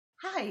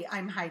Hi,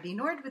 I'm Heidi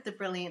Nord with the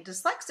Brilliant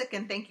Dyslexic,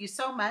 and thank you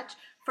so much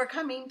for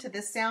coming to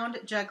this sound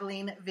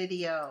juggling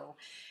video.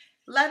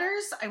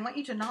 Letters, I want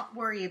you to not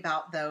worry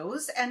about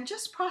those and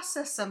just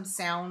process some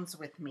sounds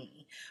with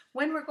me.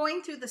 When we're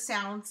going through the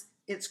sounds,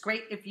 it's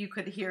great if you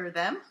could hear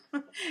them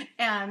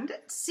and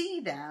see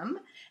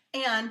them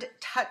and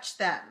touch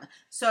them.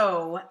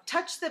 So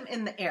touch them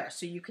in the air.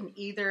 So you can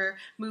either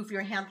move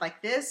your hand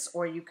like this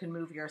or you can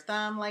move your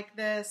thumb like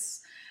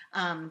this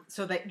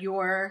so that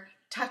you're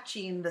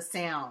touching the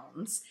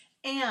sounds.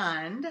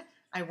 And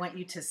I want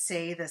you to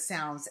say the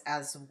sounds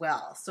as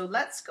well. So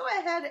let's go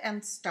ahead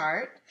and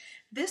start.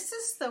 This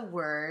is the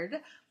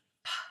word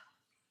p,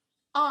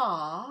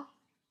 ah,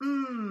 p,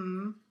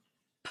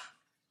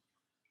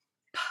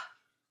 p,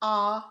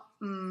 ah,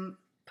 p.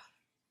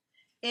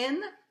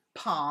 In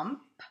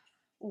pomp,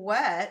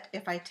 what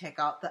if I take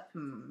out the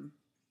m?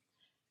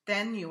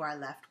 Then you are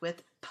left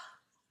with p,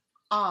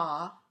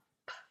 ah,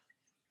 p,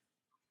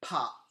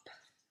 pop.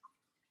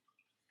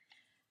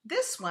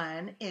 This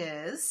one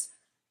is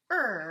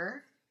amp,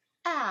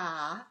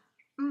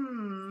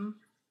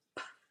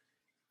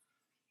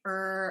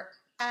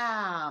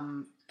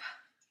 amp.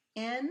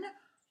 In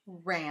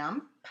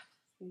ramp,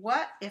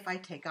 what if I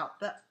take out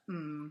the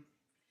m?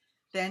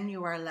 Then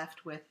you are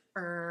left with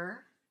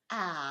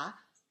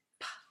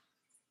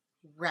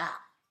rap.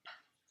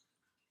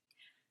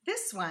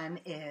 This one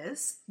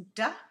is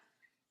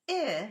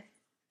disk,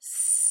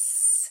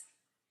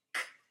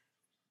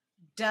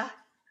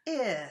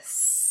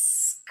 disk.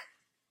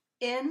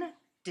 In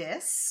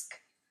disc,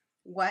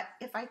 what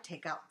if I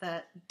take out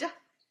the d?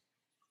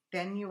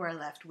 Then you are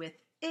left with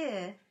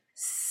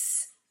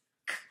isk,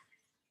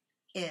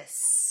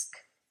 isk.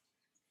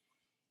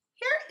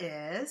 Here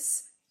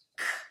is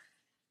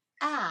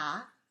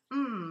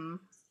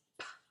amp,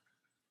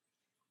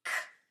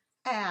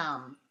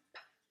 amp.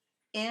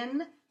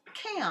 In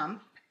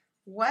camp,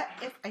 what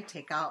if I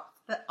take out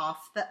the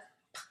p?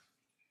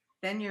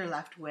 Then you're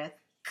left with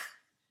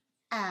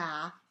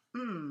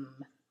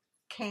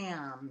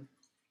cam.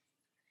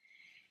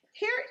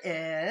 Here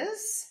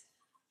is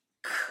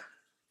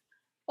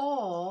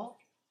olt,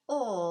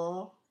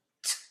 olt.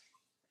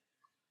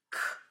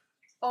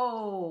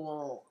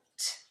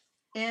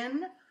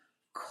 In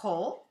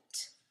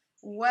colt,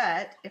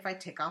 what if I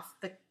take off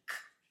the k?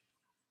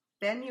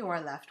 Then you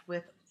are left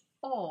with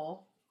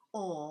olt,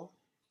 olt.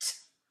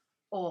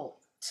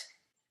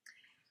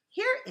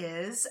 Here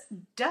is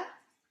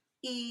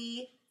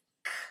deek,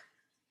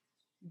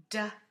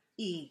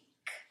 deek.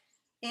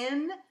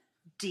 In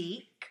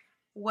deek,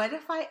 what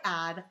if I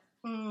add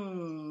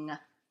ng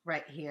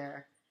right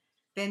here?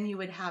 Then you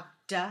would have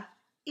dink,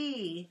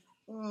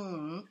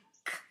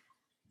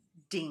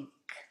 dink.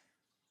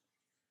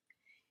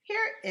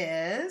 Here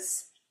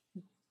is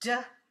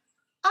dunk,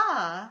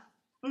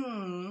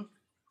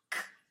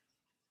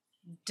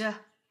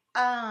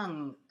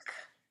 dunk.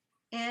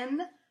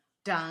 In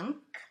dunk,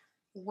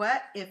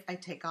 what if I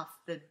take off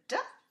the d?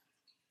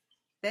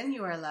 Then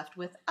you are left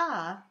with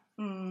unk.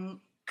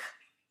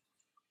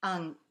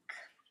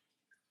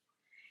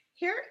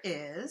 Here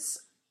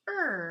is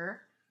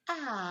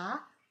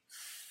raft.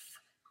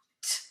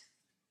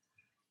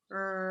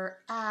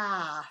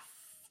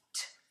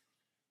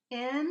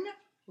 In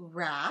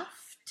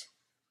raft,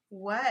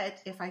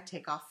 what if I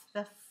take off the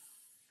f?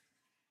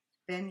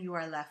 Then you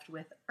are left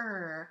with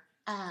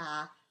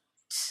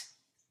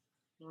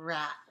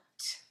rat.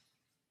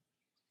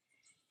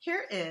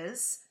 Here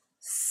is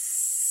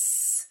soft.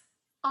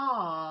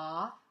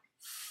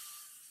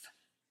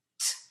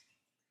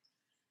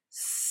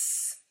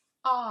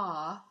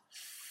 Soft.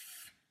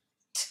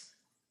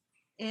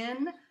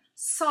 In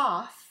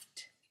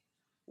soft,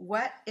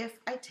 what if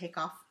I take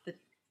off the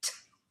t?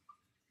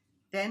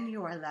 Then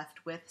you are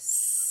left with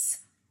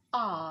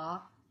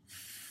soft.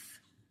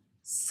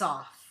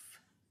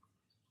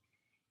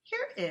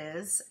 Here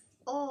is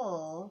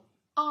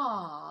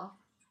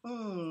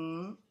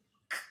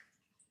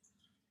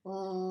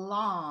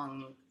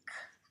long.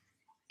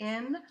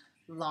 In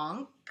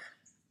lonk,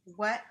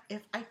 what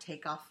if I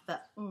take off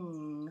the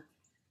ng?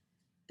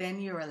 Then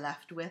you are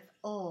left with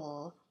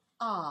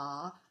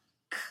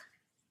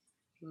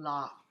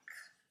lock.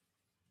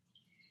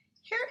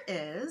 Here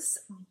is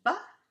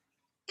bilk.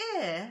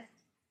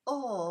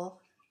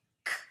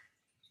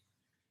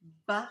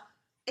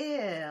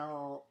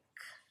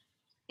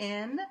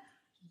 In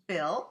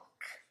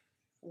bilk,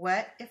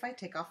 what if I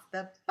take off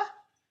the b?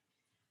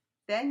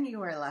 Then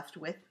you are left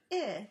with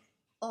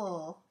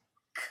ilk.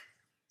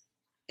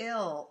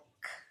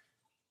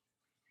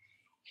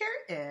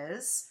 Here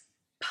is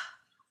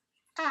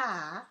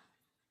packed.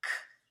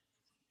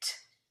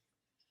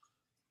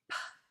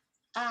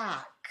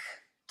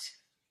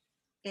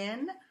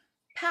 In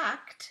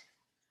packed,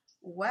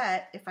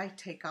 what if I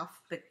take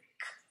off the k?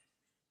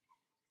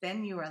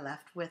 Then you are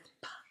left with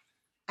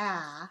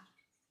packed.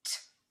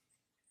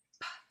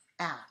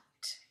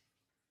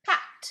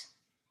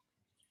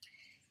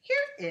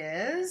 Here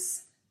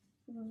is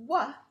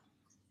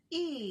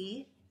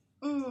ink.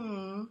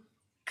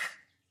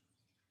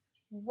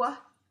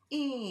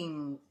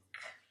 Ink.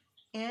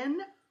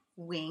 In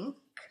wink.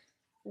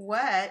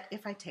 What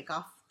if I take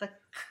off the k?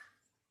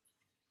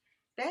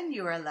 Then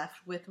you are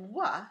left with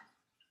w,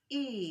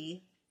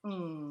 e,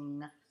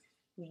 ng,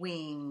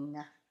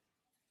 wing.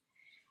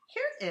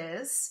 Here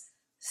is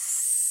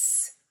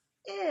s,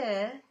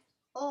 I,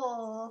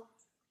 o,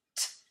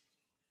 t.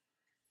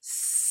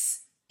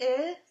 S,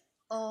 I,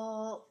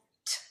 o,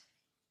 t.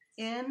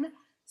 In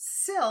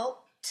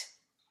silt,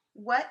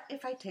 what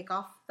if I take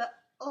off the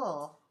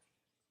o?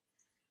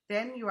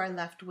 Then you are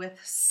left with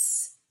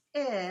s,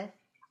 I,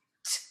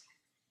 t,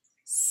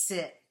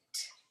 sit.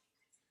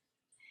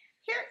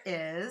 Here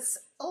is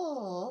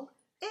o,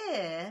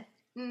 I,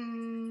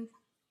 n,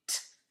 t,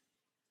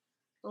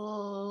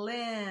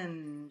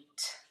 lint.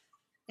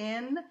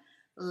 In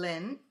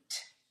lint,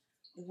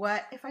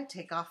 what if I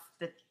take off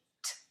the t?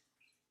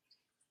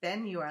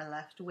 Then you are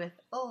left with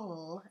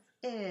o,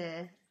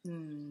 I,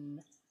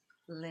 n,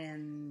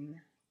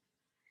 lin.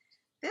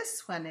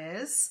 This one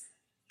is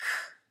k,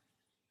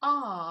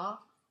 a,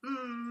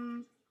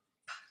 m,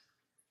 p,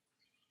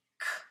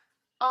 k,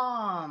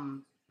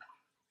 omp.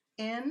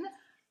 In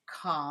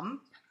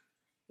comp,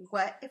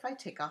 what if I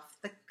take off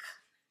the k?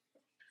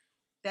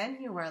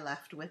 Then you are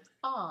left with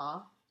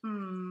a,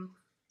 m,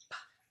 p,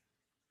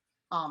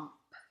 omp.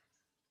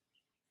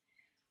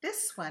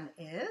 This one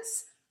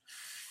is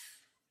f,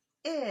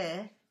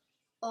 I,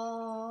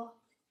 o,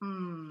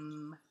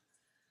 m,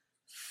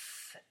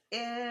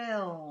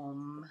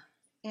 film.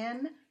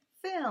 In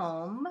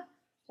film,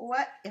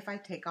 what if I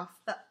take off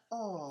the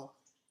o?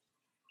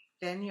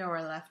 Then you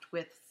are left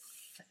with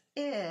f,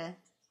 I,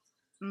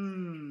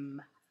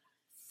 m,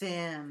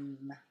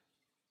 thim.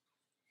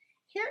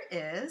 Here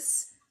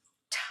is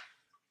t,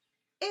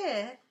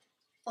 I,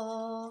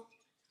 o,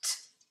 t,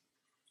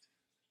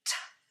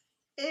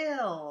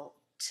 ilt.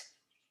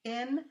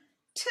 In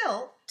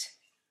tilt,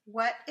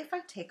 what if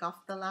I take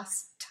off the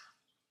last t?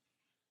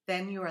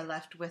 Then you are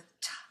left with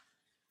t,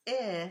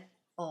 I,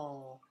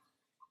 o,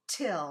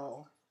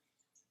 till.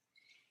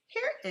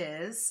 Here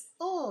is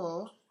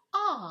a,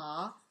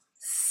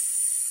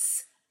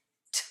 s,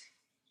 t,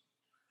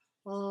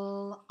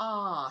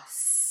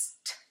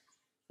 lost.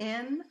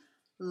 In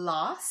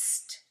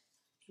lost,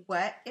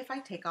 what if I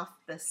take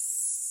off the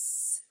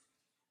s?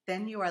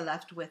 Then you are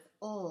left with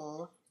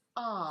a,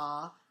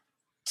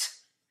 t,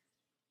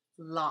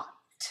 lot.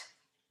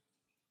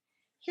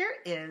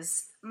 Here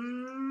is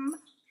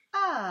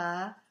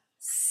a,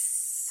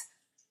 s,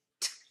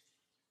 t,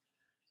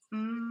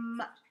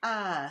 must.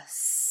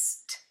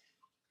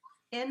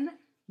 In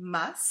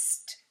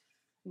must,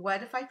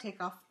 what if I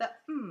take off the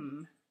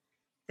m?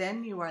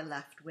 Then you are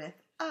left with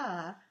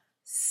a,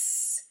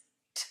 s,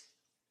 t,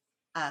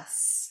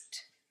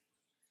 ust.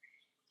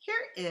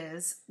 Here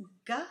is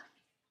g,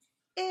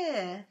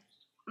 I,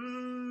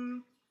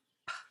 m,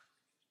 p.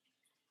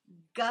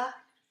 G,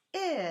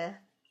 I,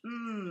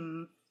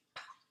 m,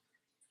 p.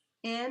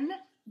 In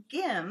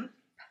gimp,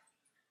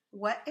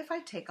 what if I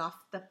take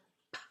off the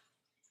p?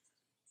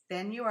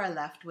 Then you are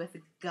left with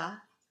g,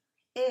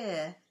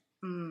 I,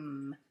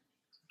 m,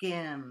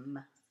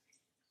 gim.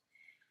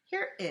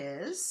 Here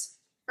is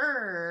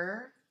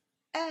end.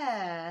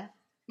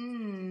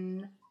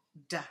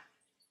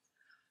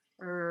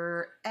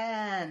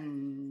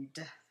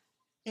 End.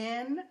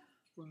 In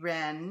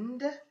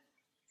rend,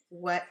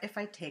 what if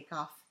I take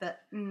off the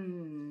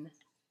n?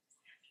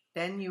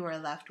 Then you are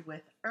left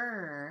with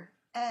red.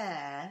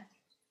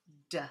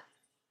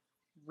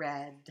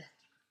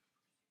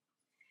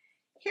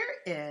 Here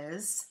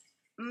is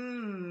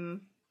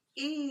ink.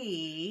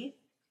 Ink.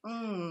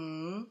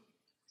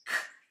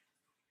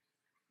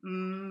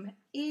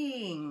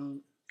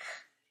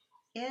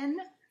 In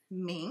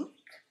mink,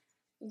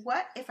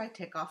 what if I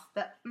take off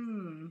the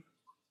m?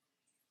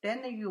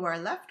 Then you are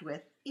left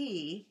with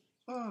ink.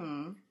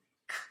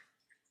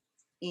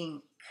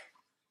 Ink.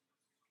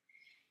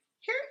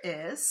 Here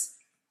is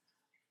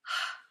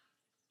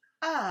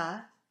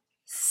usk.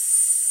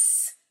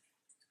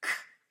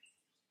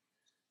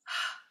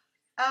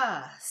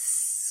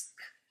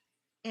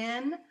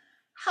 In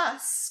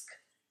husk,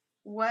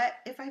 what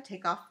if I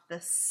take off the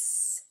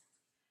s?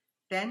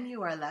 Then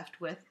you are left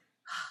with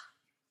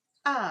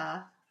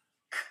huck.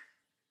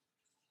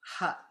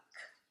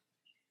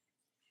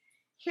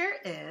 Here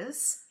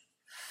is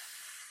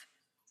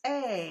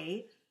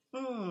ank.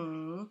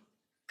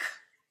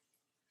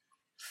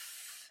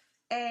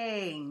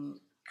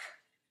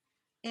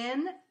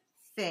 In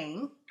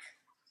think,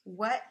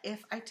 what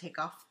if I take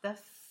off the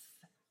th?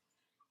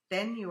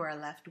 Then you are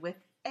left with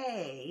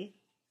ank.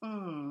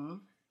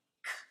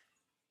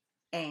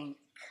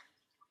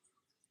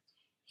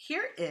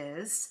 Here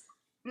is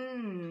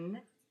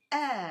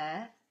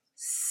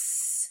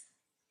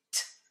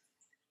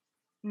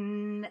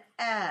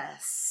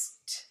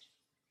nest.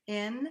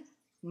 In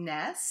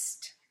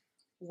nest,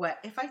 what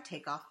if I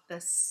take off the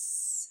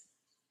s?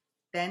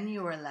 Then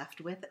you are left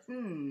with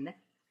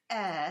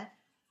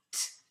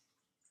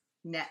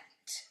net.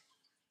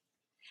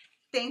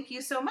 Thank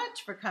you so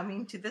much for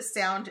coming to the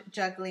sound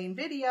juggling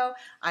video.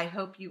 I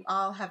hope you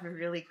all have a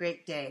really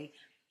great day.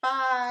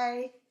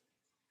 Bye.